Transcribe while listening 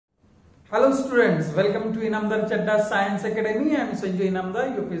Hello students, welcome to Inamdar Chadda Science Academy. I am Sanjay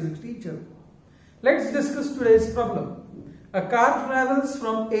Inamdar, your physics teacher. Let's discuss today's problem. A car travels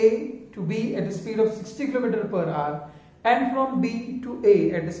from A to B at a speed of 60 km per hour and from B to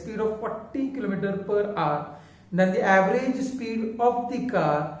A at a speed of 40 km per hour. Then the average speed of the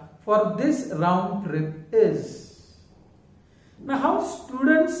car for this round trip is. Now how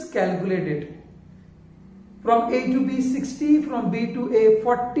students calculate it? From A to B 60, from B to A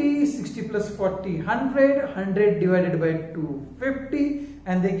 40, 60 plus 40 100, 100 divided by 2 50,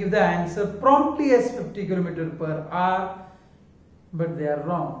 and they give the answer promptly as 50 km per hour, but they are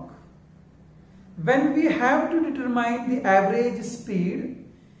wrong. When we have to determine the average speed,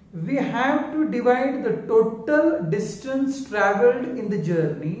 we have to divide the total distance travelled in the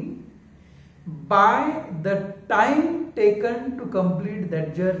journey by the time taken to complete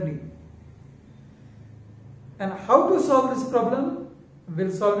that journey. And how to solve this problem?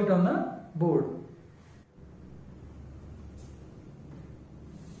 We'll solve it on the board.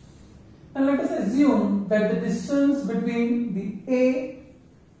 And let us assume that the distance between the A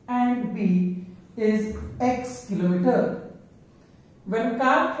and B is x kilometer. When a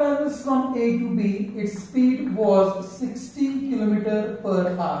car travels from A to B, its speed was 60 km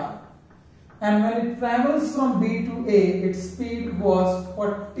per hour. And when it travels from B to A, its speed was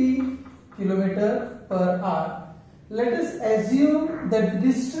 40 km per hour. Let us assume that the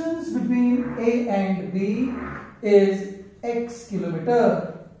distance between A and B is x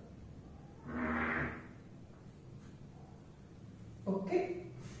kilometer. Okay.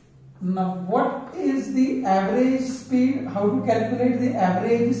 Now what is the average speed? How to calculate the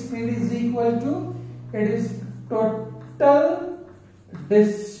average speed is equal to, it is total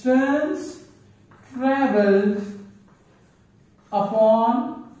distance travelled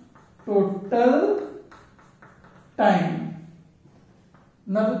upon total time.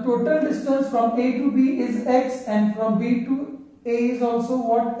 Now the total distance from A to B is x and from B to A is also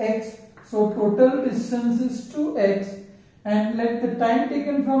what? X. So total distance is 2x, and let the time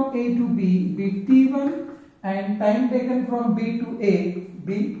taken from A to B be t1 and time taken from B to A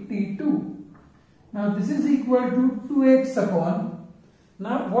be t2. Now this is equal to 2x upon.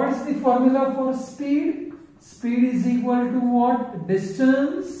 Now what is the formula for speed? Speed is equal to what?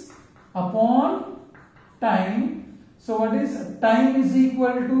 Distance upon time. So what is time is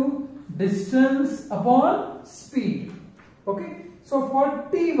equal to distance upon speed. Okay. So for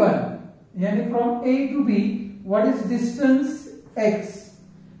t1, yani from A to B, what is distance? X,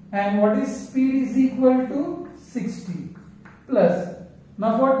 and what is speed is equal to 60 plus.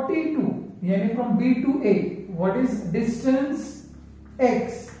 Now for t2, yani from B to A, what is distance?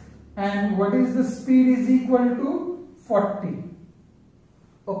 X, and what is the speed is equal to 40.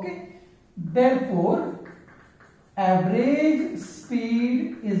 Okay. Therefore average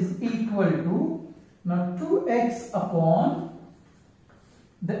speed is equal to, now 2x upon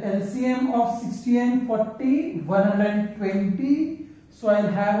the LCM of 60 and 40, 120. So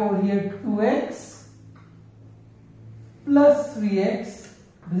I'll have over here 2x plus 3x.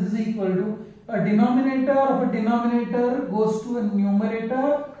 This is equal to, a denominator of a denominator goes to a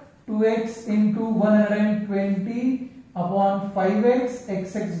numerator. 2x into 120 upon 5x,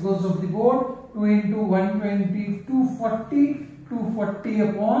 xx goes off the board. 2 into 120, 240, 240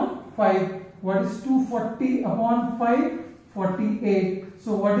 upon 5. What is 240 upon 5? 48.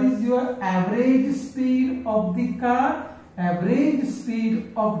 So what is your average speed of the car? Average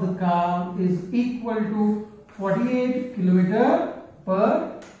speed of the car is equal to 48 km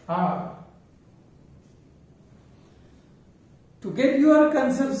per hour. To get your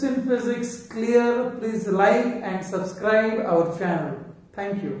concepts in physics clear, please like and subscribe our channel.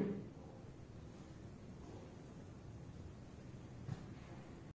 Thank you.